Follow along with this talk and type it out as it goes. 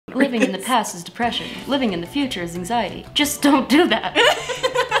Living in the past is depression. Living in the future is anxiety. Just don't do that.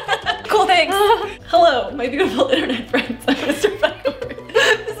 Cool, thanks. Hello, my beautiful internet friends. I'm gonna start back over.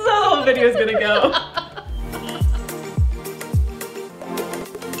 This is how the whole video is gonna go.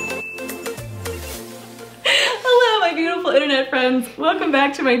 My beautiful internet friends, welcome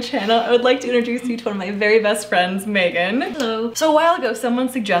back to my channel. I would like to introduce you to one of my very best friends, Megan. Hello. So a while ago, someone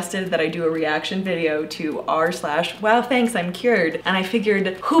suggested that I do a reaction video to r/WowThanksImCured, and I figured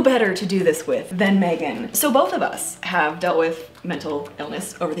who better to do this with than Megan. So both of us have dealt with mental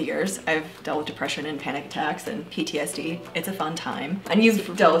illness over the years. I've dealt with depression and panic attacks and PTSD. It's a fun time. And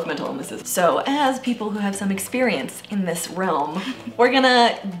you've dealt with mental illnesses. So as people who have some experience in this realm, we're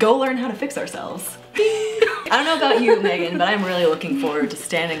gonna go learn how to fix ourselves. I don't know about you, Megan, but I'm really looking forward to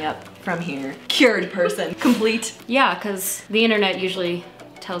standing up from here. Cured person, complete. Yeah, because the internet usually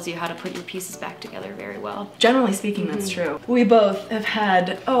tells you how to put your pieces back together very well. Generally speaking, that's true. We both have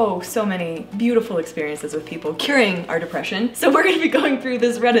had, so many beautiful experiences with people curing our depression. So we're gonna be going through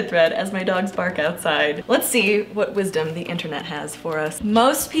this Reddit thread as my dogs bark outside. Let's see what wisdom the internet has for us.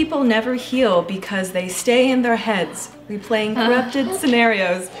 Most people never heal because they stay in their heads, replaying corrupted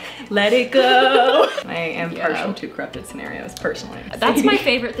scenarios. Let it go. I am partial to corrupted scenarios, personally. That's my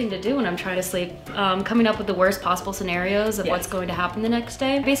favorite thing to do when I'm trying to sleep. Coming up with the worst possible scenarios of what's going to happen the next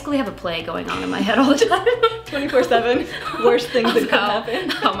day. I basically have a play going on in my head all the time. 24/7, worst things that could happen.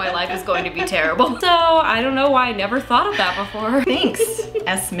 How my life is going to be terrible. So I don't know why I never thought of that before. Thanks,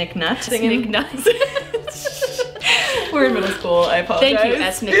 S. McNutt. S. McNutt. We're in middle school, I apologize. Thank you,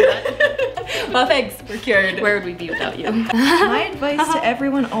 S. McNutt. Well, thanks, we're cured. Where would we be without you? My advice to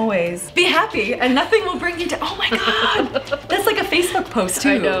everyone always, be happy and nothing will bring you down. Oh my God, that's like a Facebook post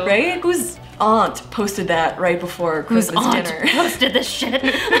too, right? Whose aunt posted that right before Christmas dinner? Posted this shit.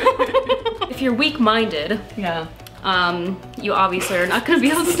 If you're weak-minded, you obviously are not gonna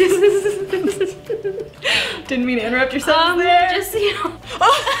be able to do this. Didn't mean to interrupt yourself there. Just, you know.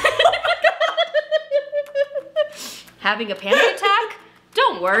 Having a panic attack?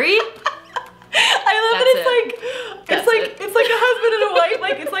 Don't worry. I love that it's like a husband and a wife,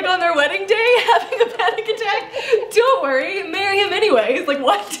 like it's like on their wedding day having a panic attack. Don't worry, marry him anyways. Like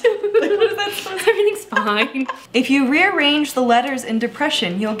what? Like what is that supposed to? Everything's fine. If you rearrange the letters in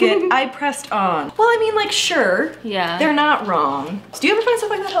depression, you'll get I pressed on. Well, I mean, like sure. Yeah. They're not wrong. Do you ever find stuff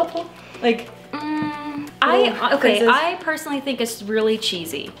like that helpful? Like I personally think it's really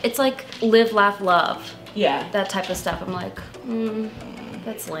cheesy. It's like live, laugh, love. Yeah. That type of stuff. I'm like,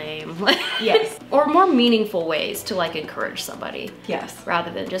 that's lame. Yes. Or more meaningful ways to like encourage somebody. Yes.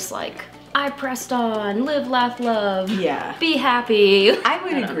 Rather than just like, I pressed on, live, laugh, love. Yeah. Be happy. I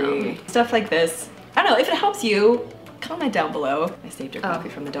would agree. Stuff like this. I don't know, if it helps you, comment down below. I saved your coffee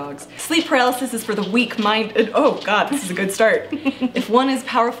from the dogs. Sleep paralysis is for the weak-minded. Oh God, this is a good start. If one is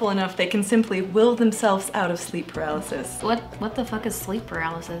powerful enough, they can simply will themselves out of sleep paralysis. What the fuck is sleep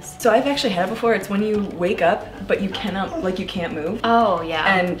paralysis? So I've actually had it before. It's when you wake up, but you cannot, like you can't move. Oh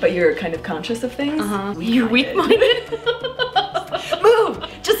yeah. But you're kind of conscious of things. You're weak-minded? Move!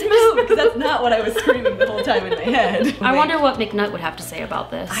 Just move! Because that's not what I was screaming the whole time in my head. I wonder what McNutt would have to say about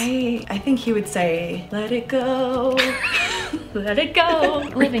this. I think he would say, let it go. Let it go.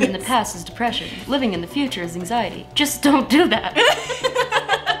 Living in the past is depression. Living in the future is anxiety. Just don't do that.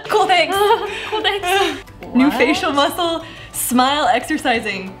 Cool, thanks. Cool, thanks. New facial muscle, smile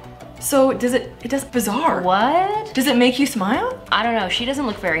exercising. So does it does bizarre. What? Does it make you smile? I don't know, she doesn't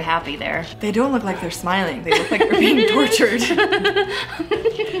look very happy there. They don't look like they're smiling. They look like they're being tortured.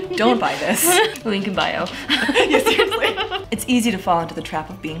 Don't buy this. Link in bio. Yeah, seriously. It's easy to fall into the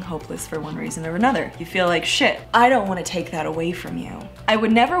trap of being hopeless for one reason or another. You feel like, shit, I don't want to take that away from you. I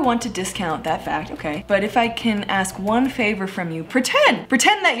would never want to discount that fact, okay? But if I can ask one favor from you, pretend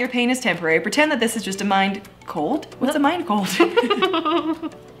that your pain is temporary. Pretend that this is just a mind cold. What's a mind cold?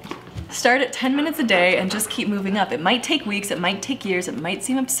 Start at 10 minutes a day and just keep moving up. It might take weeks, it might take years, it might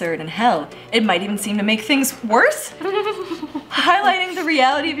seem absurd, and hell, it might even seem to make things worse. Highlighting the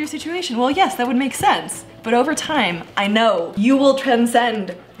reality of your situation. Well, yes, that would make sense. But over time, I know you will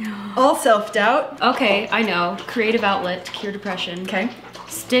transcend all self-doubt. Okay, I know. Creative outlet to cure depression. Okay.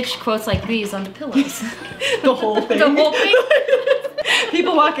 Stitch quotes like these onto pillows. The whole thing. The whole thing.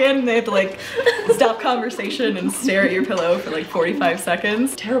 People walk in and they have to like stop conversation and stare at your pillow for like 45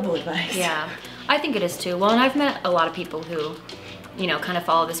 seconds. Terrible advice. Yeah, I think it is too. Well, and I've met a lot of people who, you know, kind of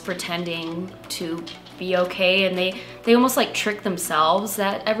follow this pretending to be okay, and they almost like trick themselves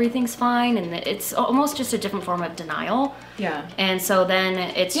that everything's fine, and it's almost just a different form of denial. Yeah. And so then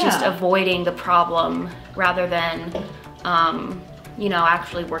it's just avoiding the problem rather than you know,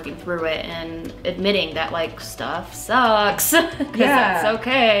 actually working through it and admitting that like stuff sucks, because Yeah. that's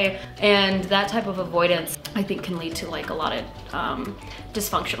okay. And that type of avoidance, I think, can lead to like a lot of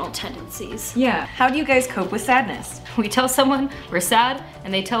dysfunctional tendencies. Yeah. How do you guys cope with sadness? We tell someone we're sad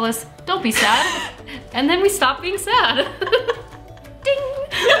and they tell us, don't be sad, and then we stop being sad. Ding!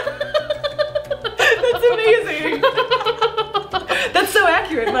 That's amazing. That's so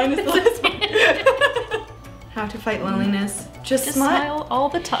accurate, minus the last one. How to fight loneliness? Just smile all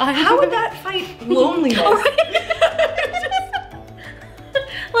the time. How would that fight loneliness?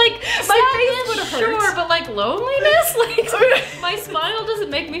 Like, My sadness, face would hurt. sure, but like loneliness? Like, my smile doesn't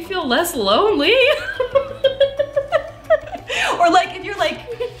make me feel less lonely. Or like, if you're like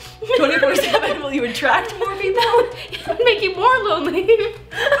 24/7, will you attract more people? It would make you more lonely.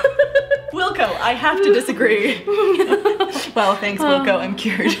 Wilco, I have to disagree. Well, thanks, Wilco, I'm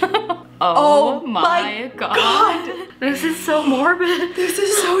cured. Oh my god. This is so morbid. This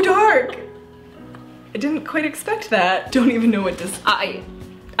is so dark. I didn't quite expect that. Don't even know what to say.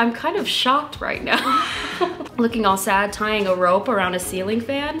 I'm kind of shocked right now. Looking all sad, tying a rope around a ceiling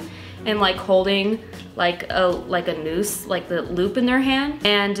fan and like holding like a noose, like the loop in their hand.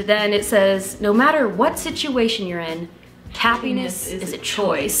 And then it says, no matter what situation you're in, happiness is a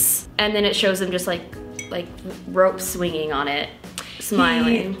choice. And then it shows them just like rope swinging on it,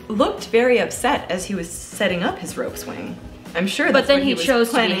 smiling. He looked very upset as he was setting up his rope swing. I'm sure that's But then what he was chose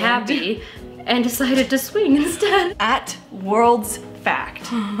to be planning on doing. happy and decided to swing instead. At World's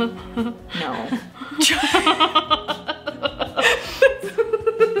Fact. No.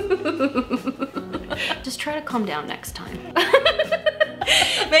 Just try to calm down next time.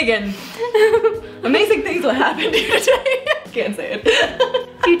 Megan, amazing things will happen to you today. Can't say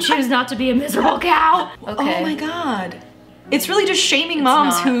it. You choose not to be a miserable cow. Okay. Oh my god. It's really just shaming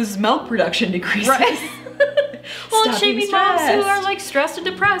moms not. whose milk production decreases. Right. Well, Stop it's being shaming moms who stressed. are like stressed and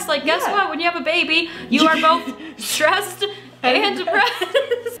depressed. Like, guess Yeah. what? When you have a baby, you are both stressed and depressed.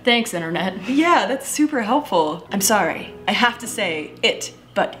 Thanks, internet. Yeah, that's super helpful. I'm sorry. I have to say it,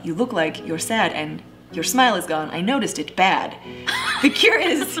 but you look like you're sad and your smile is gone. I noticed it bad. The cure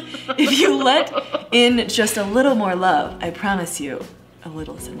is if you let in just a little more love, I promise you, a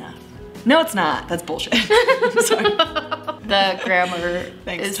little is enough. No, it's not. That's bullshit. I'm sorry. The grammar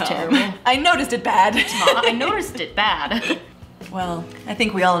is Tom. terrible. I noticed it bad. I noticed it bad. Well, I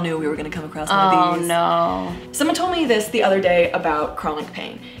think we all knew we were gonna come across one Oh of these. no. Someone told me this the other day about chronic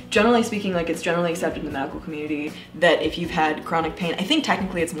pain. Generally speaking, like it's generally accepted in the medical community that if you've had chronic pain, I think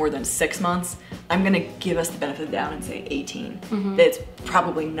technically it's more than 6 months. I'm gonna give us the benefit of the doubt and say 18. That it's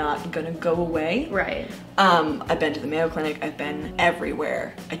probably not gonna go away. Right. I've been to the Mayo Clinic, I've been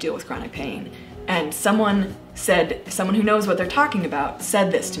everywhere I deal with chronic pain. And someone who knows what they're talking about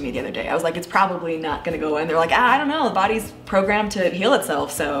said this to me the other day. I was like, it's probably not gonna go away. And they're like, I don't know, the body's programmed to heal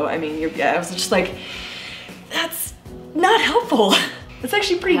itself. So, I mean, I was just like, that's not helpful. It's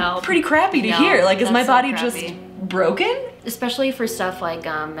actually pretty crappy to hear. Like, is my body just broken? Especially for stuff like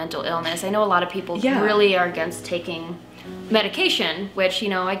mental illness. I know a lot of people really are against taking medication, which, you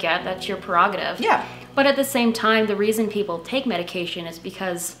know, I get, that's your prerogative. Yeah. But at the same time, the reason people take medication is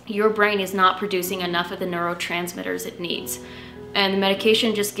because your brain is not producing enough of the neurotransmitters it needs. And the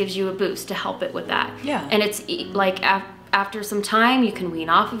medication just gives you a boost to help it with that. Yeah. And it's like after some time, you can wean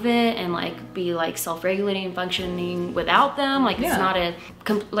off of it and like be like self-regulating and functioning without them. Like it's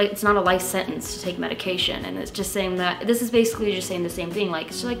not a life sentence to take medication. And it's just saying that this is basically just saying the same thing. Like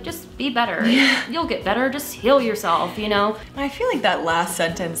it's like just be better. You'll get better. Just heal yourself. You know. I feel like that last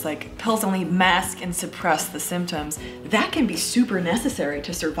sentence, like pills only mask and suppress the symptoms, that can be super necessary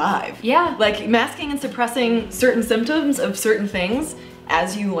to survive. Yeah. Like masking and suppressing certain symptoms of certain things.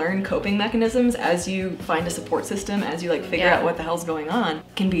 As you learn coping mechanisms, as you find a support system, as you like figure out what the hell's going on,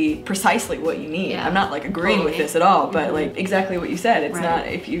 can be precisely what you need. I'm not like agreeing with this at all, but like exactly what you said. It's not,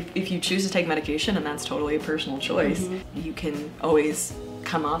 if you choose to take medication, and that's totally a personal choice, you can always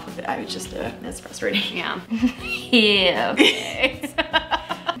come off of it. I was just, that's frustrating. Yeah. Yeah, okay.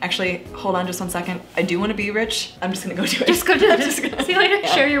 Actually, hold on just 1 second. I do want to be rich. I'm just gonna go do it. Just go do it. See you later.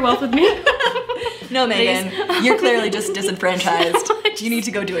 Share your wealth with me. No, Megan, you're clearly just disenfranchised. You need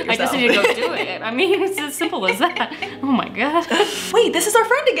to go do it yourself. I just need to go do it. I mean, it's as simple as that. Oh my god. Wait, this is our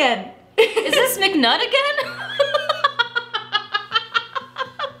friend again. Is this McNutt again?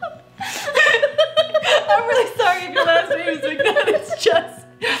 I'm really sorry if your last name is McNutt.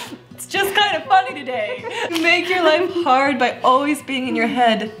 It's just kind of funny today. You make your life hard by always being in your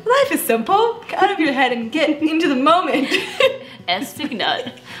head. Life is simple. Get out of your head and get into the moment. S.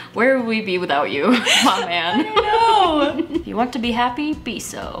 McNutt. Where would we be without you, my man? I know. If you want to be happy, be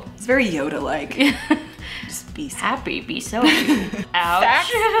so. It's very Yoda-like. Just be be so. Happy, be so happy. Ouch.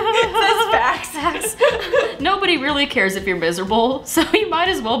 Facts. It says facts. Facts. Nobody really cares if you're miserable, so you might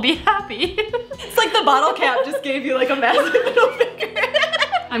as well be happy. It's like the bottle cap just gave you like a massive middle finger.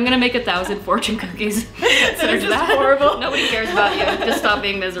 I'm gonna make 1,000 fortune cookies. They're just horrible. Nobody cares about you. Just stop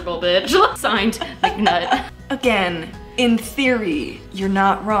being miserable, bitch. Signed, McNutt. Again, in theory, you're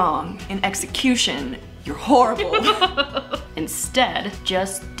not wrong. In execution, you're horrible. Instead,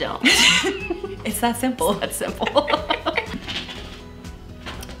 just don't. It's that simple. That's simple. I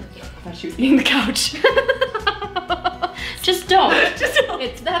thought she was eating the couch. Just don't. Just don't.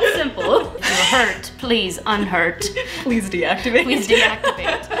 It's that simple. If you're hurt, please unhurt. Please deactivate. Please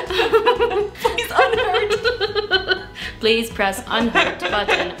deactivate. Please unhurt. Please press unhurt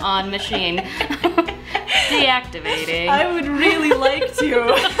button on machine. Deactivating. I would really like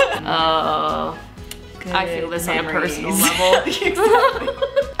to. Oh. I feel this on a personal level. Exactly.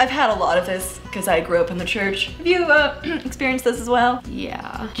 I've had a lot of this because I grew up in the church. Have you experienced this as well?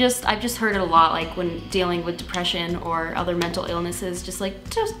 Yeah. I've just heard it a lot, like when dealing with depression or other mental illnesses, just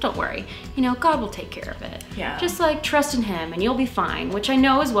don't worry. You know, God will take care of it. Yeah. Just like trust in Him and you'll be fine, which I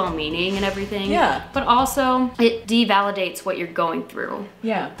know is well-meaning and everything. Yeah. But also, it devalidates what you're going through.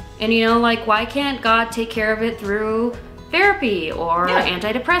 Yeah. And you know, like, why can't God take care of it through therapy or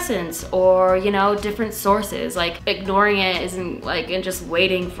antidepressants or, you know, different sources? Like, ignoring it isn't like, and just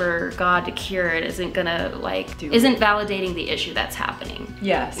waiting for God to cure it isn't gonna like, isn't validating the issue that's happening.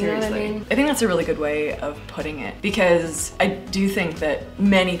 Yeah, seriously. You know what I mean? I think that's a really good way of putting it, because I do think that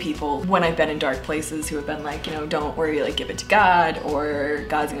many people, when I've been in dark places, who have been like, you know, don't worry, like give it to God or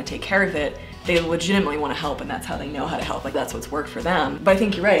God's gonna take care of it, they legitimately want to help, and that's how they know how to help. Like, that's what's worked for them. But I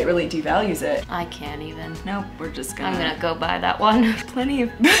think you're right, it really devalues it. I can't even. Nope, we're just gonna... I'm gonna go buy that one. Plenty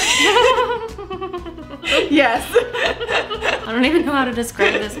of... Yes. I don't even know how to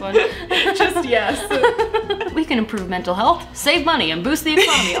describe this one. Just yes. We can improve mental health, save money, and boost the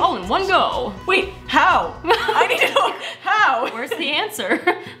economy all in one go. Wait, how? I need to know how. Where's the answer?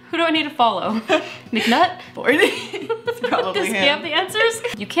 Who do I need to follow? McNutt? It's probably Does he him. have the answers?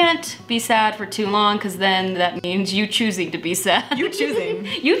 You can't be sad for too long, because then that means you choosing to be sad. You choosing.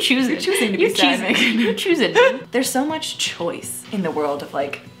 You choose it. You're choosing to be sad, Megan. You choose it. There's so much choice in the world of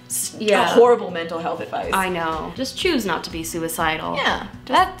like Yeah. horrible mental health advice. I know. Just choose not to be suicidal. Yeah.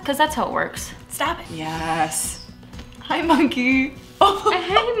 Because that's how it works. Stop it. Yes. Hi, monkey. Oh.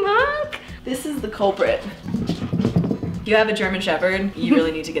 Hey, Monk. This is the culprit. If you have a German Shepherd, you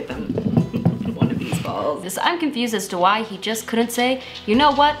really need to get them one of these balls. I'm confused as to why he just couldn't say, you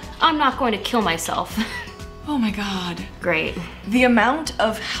know what, I'm not going to kill myself. Oh my God. Great. The amount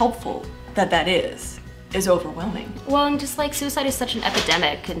of helpful that is overwhelming. Well, and just like suicide is such an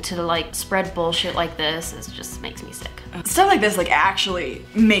epidemic, and to like spread bullshit like this, it just makes me sick. Stuff like this like actually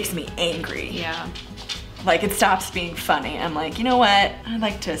makes me angry. Yeah. Like, it stops being funny. I'm like, you know what? I'd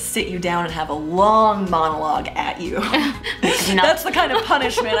like to sit you down and have a long monologue at you. That's the kind of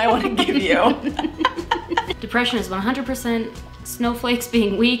punishment I want to give you. Depression is 100% snowflakes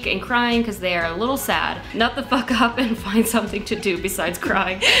being weak and crying because they are a little sad. Nut the fuck up and find something to do besides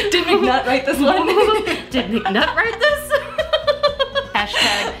crying. Did McNutt write this one? Did McNutt write this?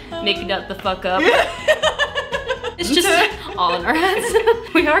 Hashtag McNutt the fuck up. It's just all in our heads.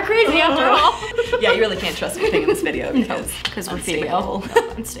 We are crazy after all. Yeah, you really can't trust anything in this video because we're female. No,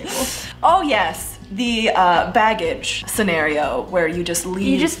 unstable. Oh yes, the baggage scenario where you just leave.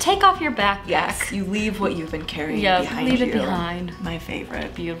 You just take off your backpack. Yes, you leave what you've been carrying behind you. leave it behind. My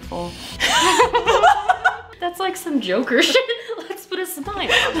favorite. Beautiful. That's like some Joker shit. Let's put a smile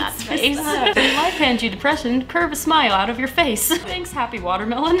on that face. When life hands you depression, curve a smile out of your face. Thanks, happy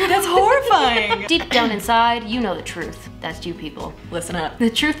watermelon. That's horrifying. Deep down inside, you know the truth. That's you people. Listen up. The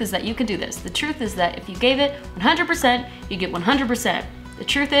truth is that you can do this. The truth is that if you gave it 100%, you get 100%. The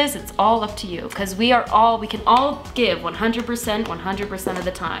truth is, it's all up to you, because we can all give 100%, 100% of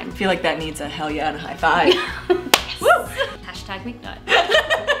the time. I feel like that needs a hell yeah and a high five. Woo! Hashtag McNutt.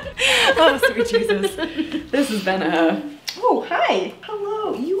 Oh, sweet Jesus. This has been a... Oh, hi.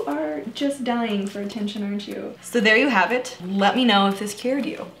 Hello. You are just dying for attention, aren't you? So there you have it. Let me know if this cured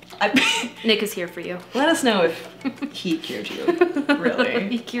you. Nick is here for you. Let us know if he cured you. Really.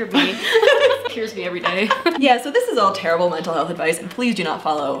 He cured me. Cures me every day. Yeah, so this is all terrible mental health advice, and please do not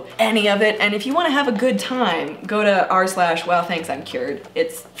follow any of it. And if you want to have a good time, go to r/WowThanksImCured.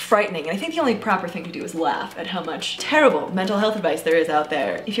 It's frightening, and I think the only proper thing to do is laugh at how much terrible mental health advice there is out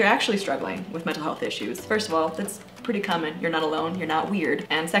there. If you're actually struggling with mental health issues, first of all, that's pretty common. You're not alone, you're not weird.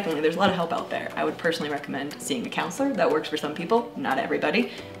 And secondly, there's a lot of help out there. I would personally recommend seeing a counselor. That works for some people, not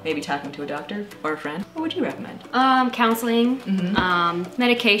everybody. Maybe talking to a doctor or a friend. What would you recommend? Counseling,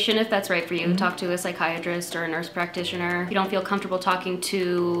 medication if that's right for you. Talk to a psychiatrist or a nurse practitioner. If you don't feel comfortable talking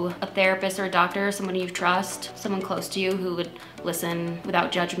to a therapist or a doctor, someone you trust, someone close to you who would listen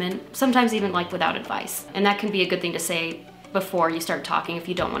without judgment, sometimes even like without advice. And that can be a good thing to say before you start talking if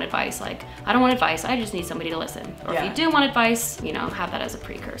you don't want advice. Like, I don't want advice, I just need somebody to listen. Or if you do want advice, you know, have that as a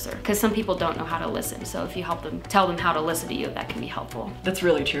precursor. Because some people don't know how to listen. So if you help them, tell them how to listen to you, that can be helpful. That's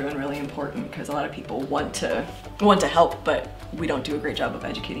really true and really important because a lot of people want to help, but we don't do a great job of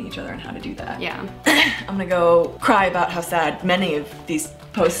educating each other on how to do that. Yeah. I'm gonna go cry about how sad many of these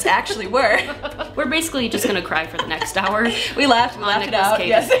posts actually were. We're basically just gonna cry for the next hour. We laughed it out.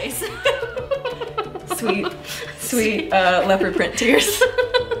 Yes. Sweet leopard print tears.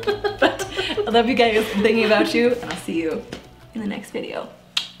 But I love you guys, thinking about you, and I'll see you in the next video.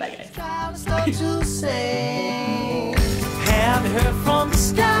 Bye guys.